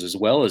consequences as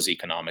well as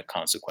economic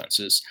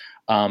consequences.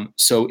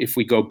 So if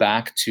we go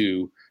back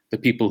to the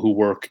people who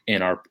work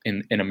in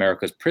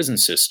America's prison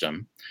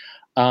system,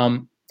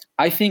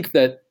 I think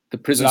that the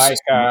prison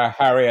system,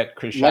 Harriet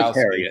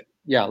Krzyzewski.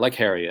 Like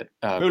Harriet.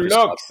 Who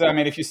looks,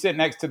 if you sit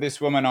next to this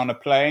woman on a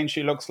plane,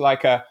 she looks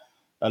like a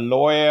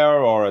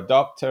lawyer or a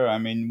doctor.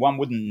 One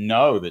wouldn't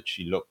know that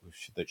she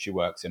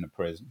works in a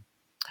prison.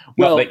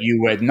 Well,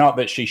 not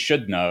that she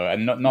should know,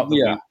 and not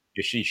that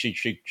she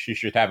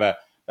should have a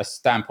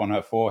stamp on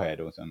her forehead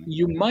or something.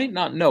 You might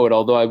not know it,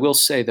 although I will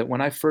say that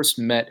when I first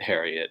met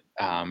Harriet,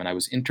 and I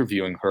was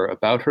interviewing her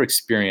about her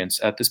experience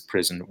at this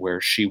prison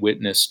where she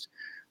witnessed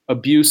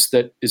abuse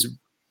that is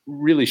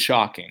really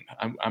shocking.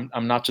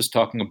 I'm not just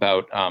talking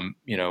about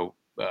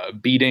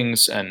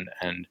beatings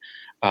and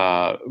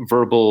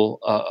verbal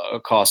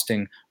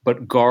accosting,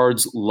 but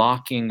guards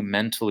locking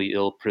mentally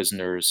ill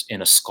prisoners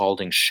in a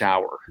scalding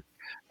shower,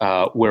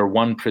 where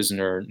one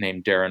prisoner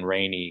named Darren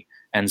Rainey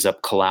ends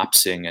up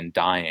collapsing and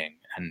dying,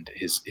 and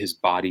his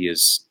body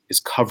is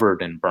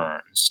covered in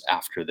burns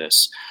after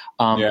this.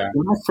 When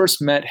I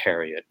first met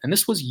Harriet, and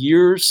this was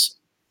years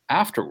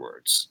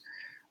afterwards,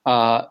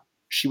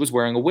 she was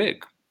wearing a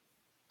wig.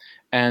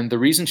 And the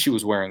reason she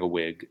was wearing a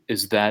wig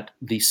is that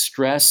the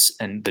stress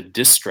and the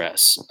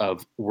distress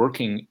of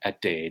working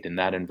at Dade in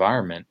that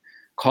environment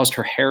caused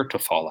her hair to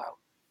fall out.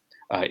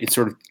 It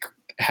sort of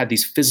had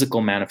these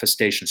physical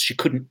manifestations. She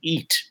couldn't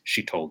eat,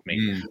 she told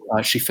me.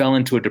 She fell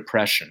into a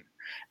depression.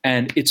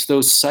 And it's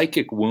those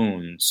psychic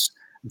wounds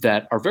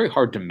that are very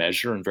hard to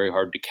measure and very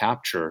hard to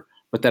capture,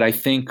 but that I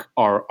think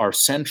are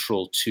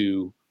central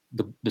to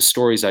the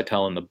stories I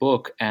tell in the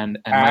book. And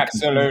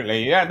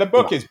absolutely, the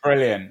book is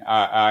brilliant.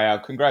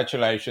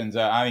 Congratulations.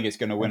 I think it's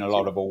going to win a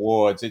lot of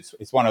awards.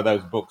 It's one of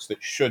those books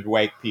that should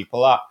wake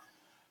people up.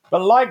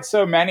 But like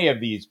so many of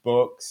these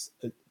books,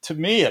 to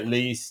me at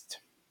least,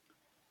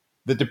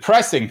 the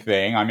depressing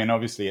thing,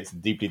 obviously it's a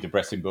deeply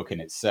depressing book in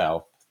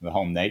itself, the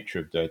whole nature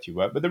of Dirty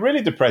Work. But the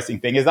really depressing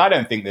thing is I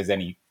don't think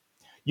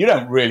you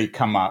don't really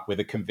come up with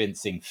a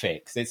convincing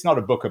fix. It's not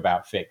a book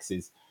about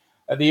fixes.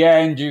 At the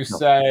end, you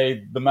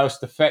say the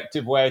most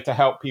effective way to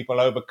help people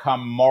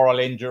overcome moral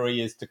injury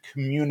is to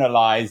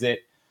communalize it.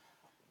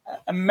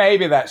 And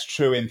maybe that's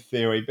true in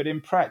theory, but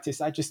in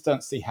practice, I just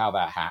don't see how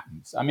that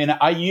happens.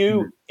 Are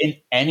you in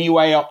any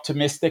way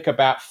optimistic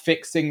about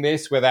fixing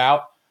this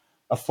without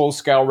a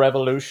full-scale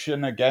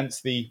revolution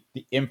against the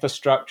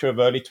infrastructure of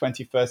early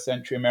 21st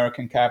century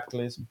American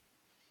capitalism?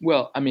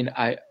 Well,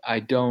 I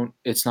don't.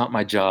 It's not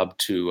my job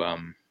to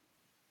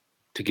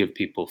give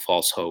people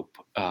false hope.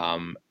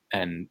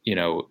 And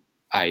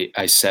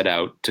I set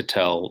out to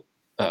tell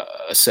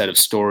a set of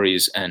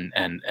stories and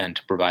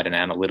to provide an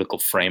analytical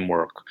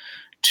framework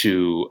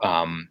to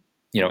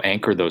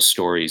anchor those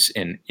stories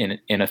in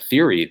a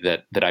theory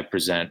that I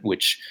present,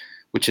 which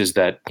is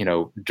that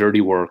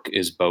dirty work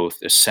is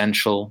both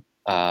essential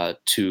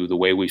to the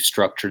way we've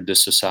structured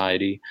this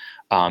society,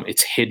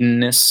 its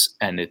hiddenness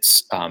and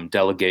its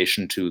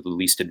delegation to the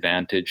least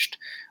advantaged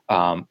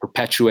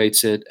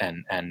perpetuates it,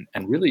 and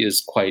really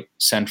is quite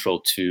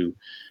central to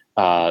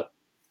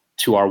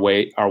our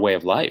way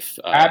of life.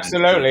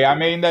 Absolutely.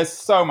 There's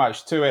so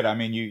much to it.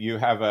 You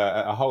have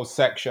a whole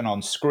section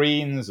on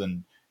screens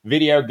and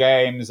video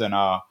games and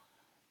our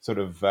sort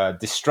of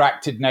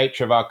distracted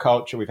nature of our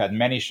culture. We've had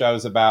many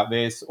shows about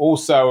this.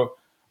 Also,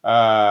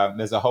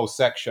 there's a whole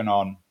section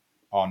on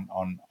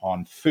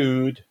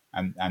food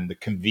and the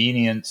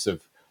convenience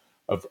of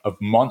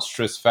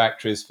monstrous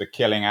factories for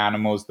killing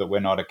animals that we're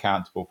not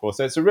accountable for.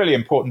 So it's a really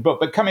important book.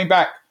 But coming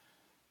back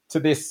to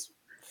this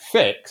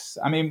fix,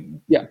 I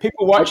mean,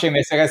 people watching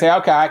this, they're going to say,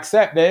 okay, I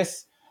accept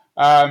this.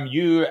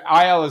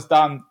 IL has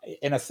done,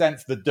 in a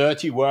sense, the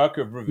dirty work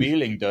of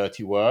revealing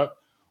dirty work.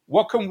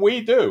 What can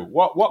we do?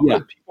 What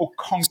could people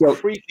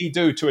concretely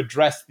do to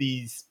address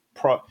this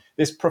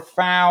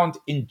profound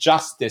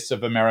injustice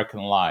of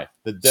American life,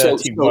 the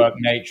dirty work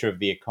nature of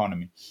the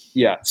economy?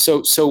 Yeah.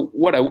 So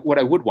what I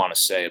would want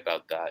to say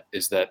about that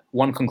is that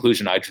one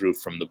conclusion I drew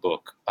from the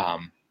book,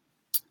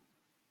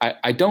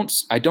 I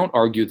don't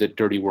argue that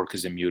dirty work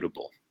is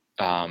immutable,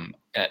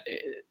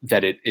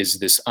 that it is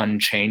this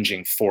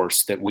unchanging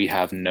force that we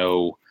have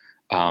no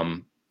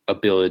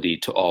ability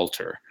to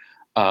alter.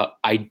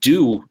 I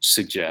do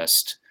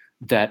suggest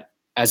that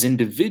as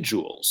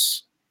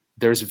individuals,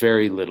 there's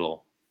very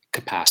little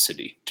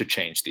capacity to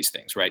change these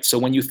things, right? So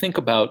when you think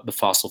about the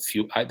fossil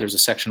fuel, there's a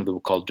section of the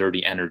book called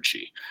Dirty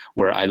Energy,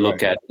 where I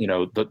look at,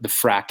 the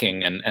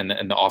fracking and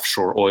the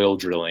offshore oil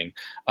drilling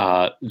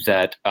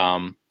that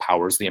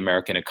powers the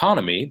American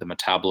economy, the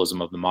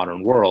metabolism of the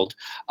modern world,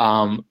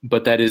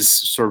 but that is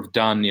sort of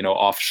done,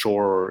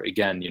 offshore,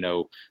 again,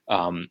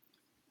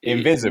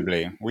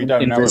 invisibly. We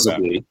don't know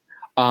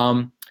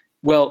about.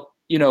 Well,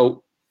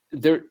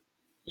 there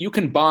you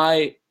can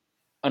buy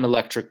an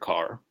electric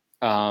car.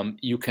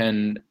 You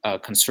can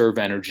conserve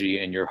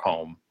energy in your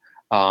home,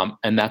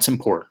 and that's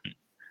important.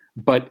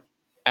 But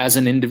as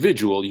an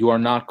individual, you are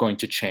not going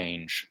to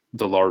change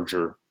the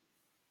larger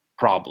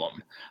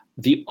problem.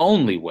 The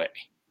only way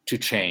to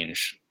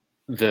change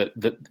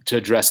to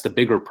address the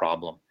bigger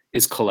problem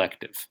is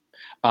collective,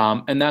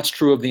 and that's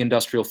true of the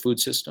industrial food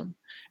system.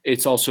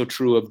 It's also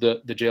true of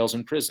the jails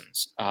and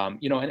prisons.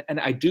 And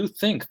I do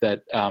think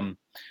that.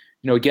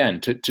 Again,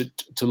 to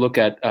look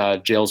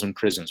at jails and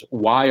prisons,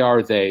 why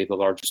are they the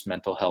largest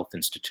mental health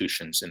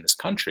institutions in this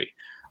country?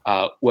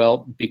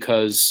 Well,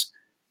 because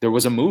there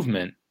was a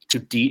movement to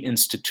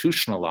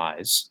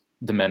deinstitutionalize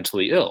the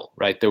mentally ill,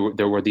 right?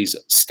 There were these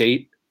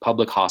state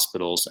public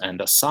hospitals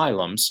and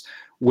asylums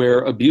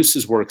where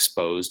abuses were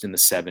exposed in the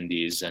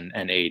 70s and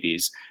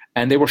 80s,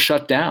 and they were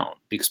shut down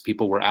because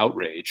people were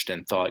outraged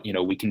and thought,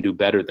 we can do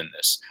better than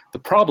this. The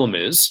problem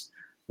is,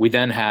 we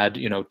then had,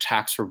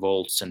 tax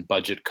revolts and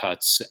budget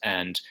cuts,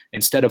 and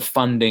instead of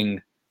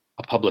funding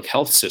a public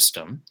health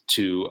system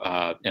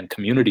and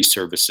community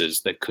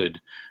services that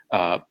could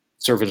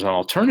serve as an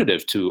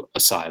alternative to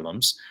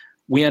asylums,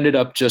 we ended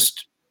up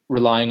just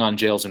relying on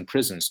jails and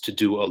prisons to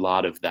do a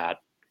lot of that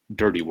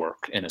dirty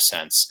work, in a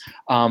sense.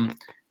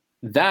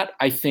 That,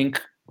 I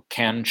think,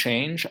 can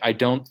change. I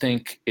don't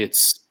think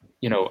it's,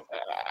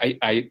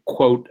 I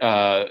quote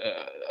a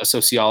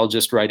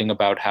sociologist writing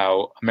about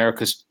how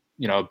America's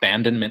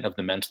abandonment of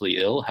the mentally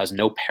ill has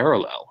no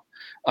parallel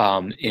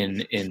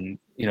in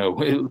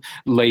the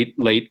late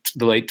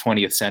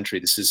 20th century.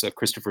 This is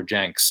Christopher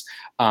Jenks.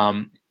 The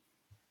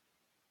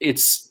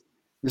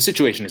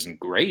situation isn't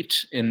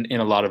great in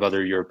a lot of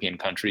other European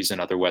countries and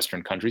other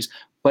Western countries,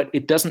 but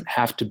it doesn't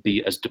have to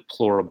be as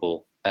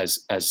deplorable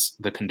as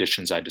the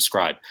conditions I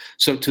described.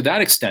 So to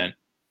that extent,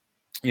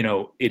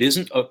 it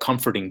isn't a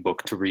comforting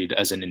book to read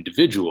as an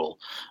individual,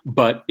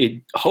 but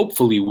it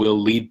hopefully will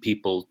lead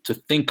people to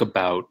think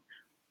about,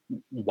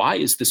 why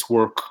is this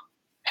work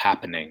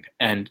happening,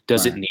 and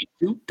does it need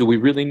to? Do we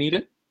really need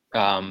it?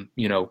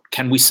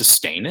 Can we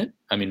sustain it?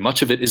 I mean,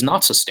 much of it is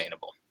not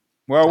sustainable.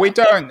 Well, we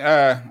don't,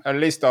 at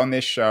least on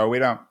this show, we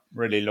don't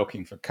really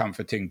looking for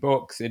comforting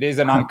books. It is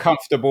an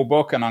uncomfortable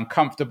book, an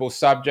uncomfortable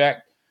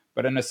subject,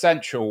 but an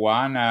essential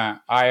one.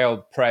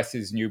 IL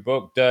Press's new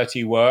book,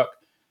 Dirty Work,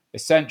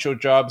 Essential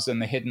Jobs and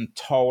the Hidden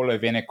Toll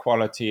of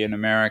Inequality in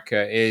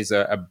America, is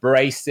a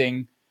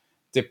bracing,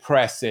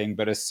 depressing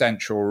but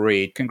essential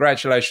read.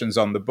 Congratulations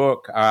on the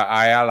book,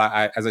 IL.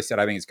 As I said,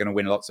 I think it's going to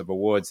win lots of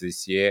awards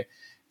this year.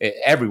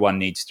 Everyone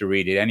needs to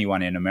read it,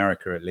 anyone in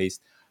America at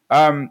least.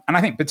 And I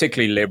think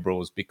particularly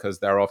liberals, because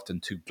they're often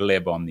too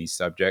glib on these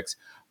subjects.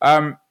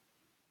 IL,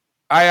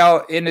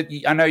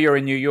 I know you're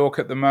in New York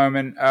at the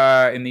moment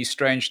in these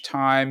strange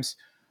times.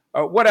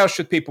 What else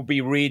should people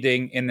be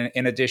reading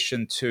in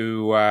addition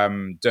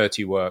to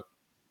Dirty Work?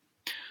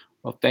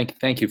 Well,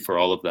 thank you for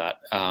all of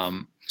that.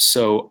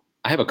 So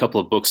I have a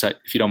couple of books.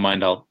 If you don't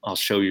mind, I'll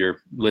show your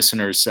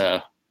listeners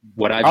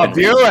what I've been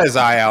reading. Viewers,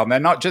 IL. They're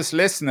not just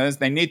listeners.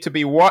 They need to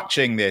be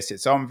watching this.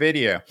 It's on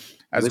video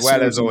as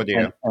well as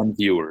audio. And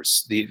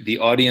viewers, the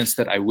audience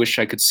that I wish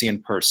I could see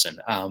in person.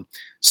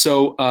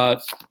 So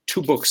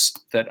two books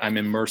that I'm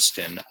immersed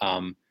in.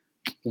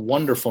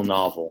 Wonderful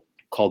novel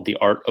called The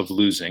Art of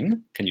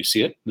Losing. Can you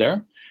see it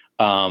there?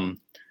 By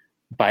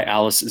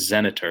Alice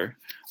Zeniter.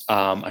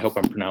 I hope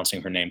I'm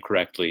pronouncing her name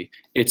correctly.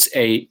 It's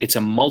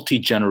a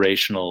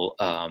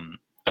multi-generational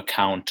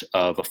account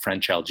of a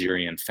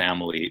French-Algerian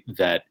family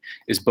that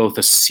is both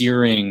a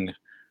searing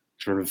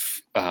sort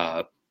of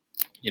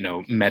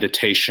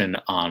meditation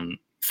on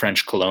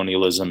French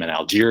colonialism in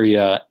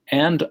Algeria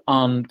and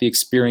on the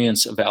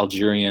experience of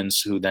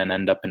Algerians who then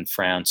end up in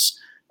France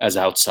as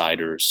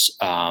outsiders,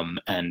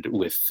 and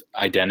with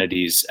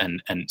identities,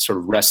 and sort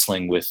of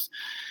wrestling with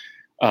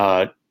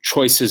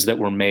choices that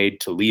were made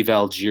to leave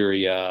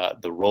Algeria,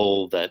 the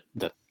role that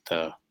the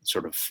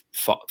sort of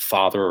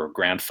father or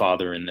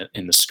grandfather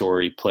in the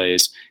story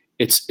plays.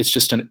 It's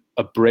just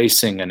a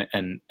bracing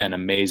and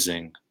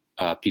amazing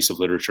piece of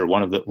literature.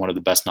 One of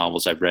the best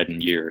novels I've read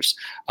in years.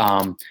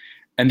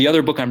 And the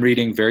other book I'm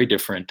reading, very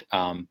different,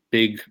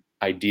 big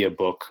idea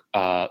book,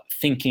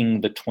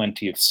 Thinking the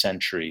 20th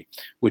Century,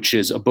 which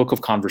is a book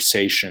of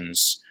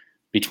conversations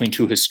between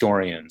two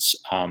historians,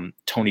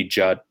 Tony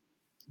Judt,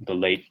 the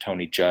late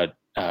Tony Judt,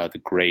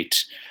 the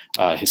great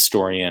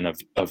historian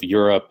of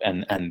Europe,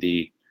 and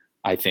the,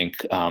 I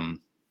think,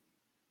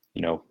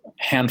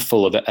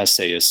 handful of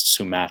essayists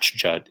who match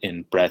Judt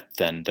in breadth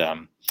and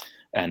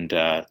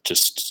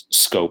just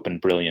scope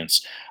and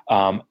brilliance,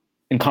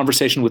 in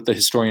conversation with the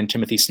historian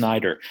Timothy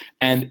Snyder.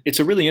 And it's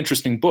a really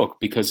interesting book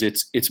because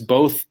it's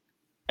both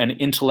an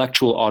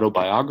intellectual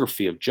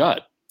autobiography of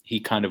Judt. He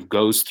kind of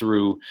goes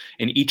through,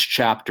 in each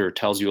chapter,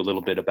 tells you a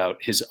little bit about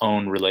his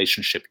own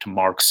relationship to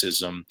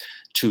Marxism,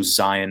 to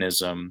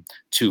Zionism,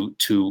 to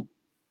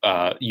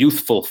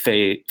youthful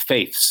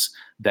faiths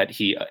that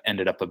he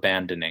ended up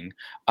abandoning,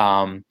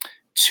 so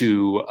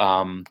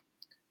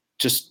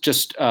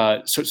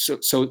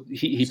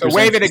he so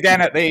wave it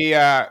again at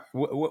the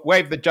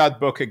wave the Judd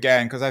book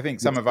again, because I think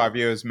some of our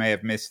viewers may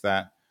have missed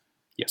that.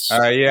 Yes.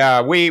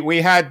 Yeah,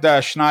 we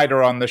had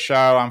Schneider on the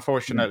show.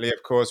 Unfortunately,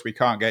 of course, we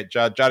can't get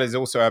Judd. Judd is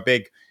also a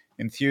big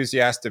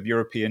enthusiast of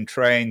European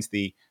trains,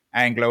 the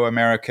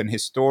Anglo-American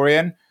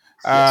historian.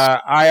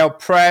 Yes. IL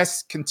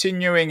Press,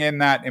 continuing in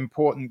that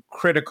important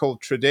critical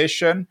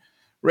tradition.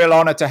 Real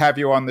honor to have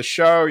you on the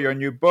show. Your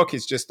new book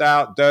is just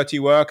out, Dirty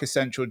Work,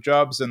 Essential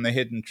Jobs, and the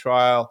Hidden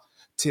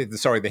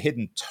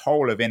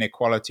Toll of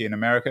Inequality in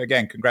America.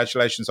 Again,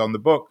 congratulations on the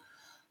book.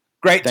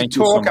 Great to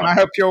talk, and I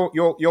hope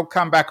you'll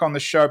come back on the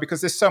show,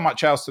 because there's so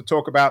much else to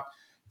talk about: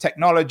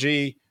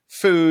 technology,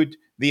 food,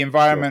 the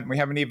environment. We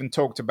haven't even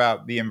talked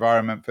about the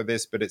environment for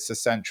this, but it's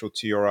essential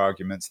to your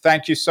arguments.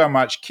 Thank you so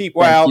much. Keep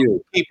well,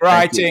 keep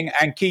writing,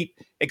 and keep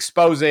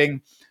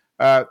exposing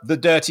the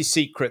dirty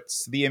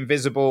secrets, the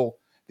invisible,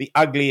 the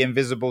ugly,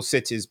 invisible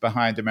cities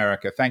behind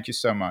America. Thank you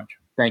so much.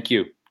 Thank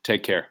you.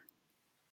 Take care.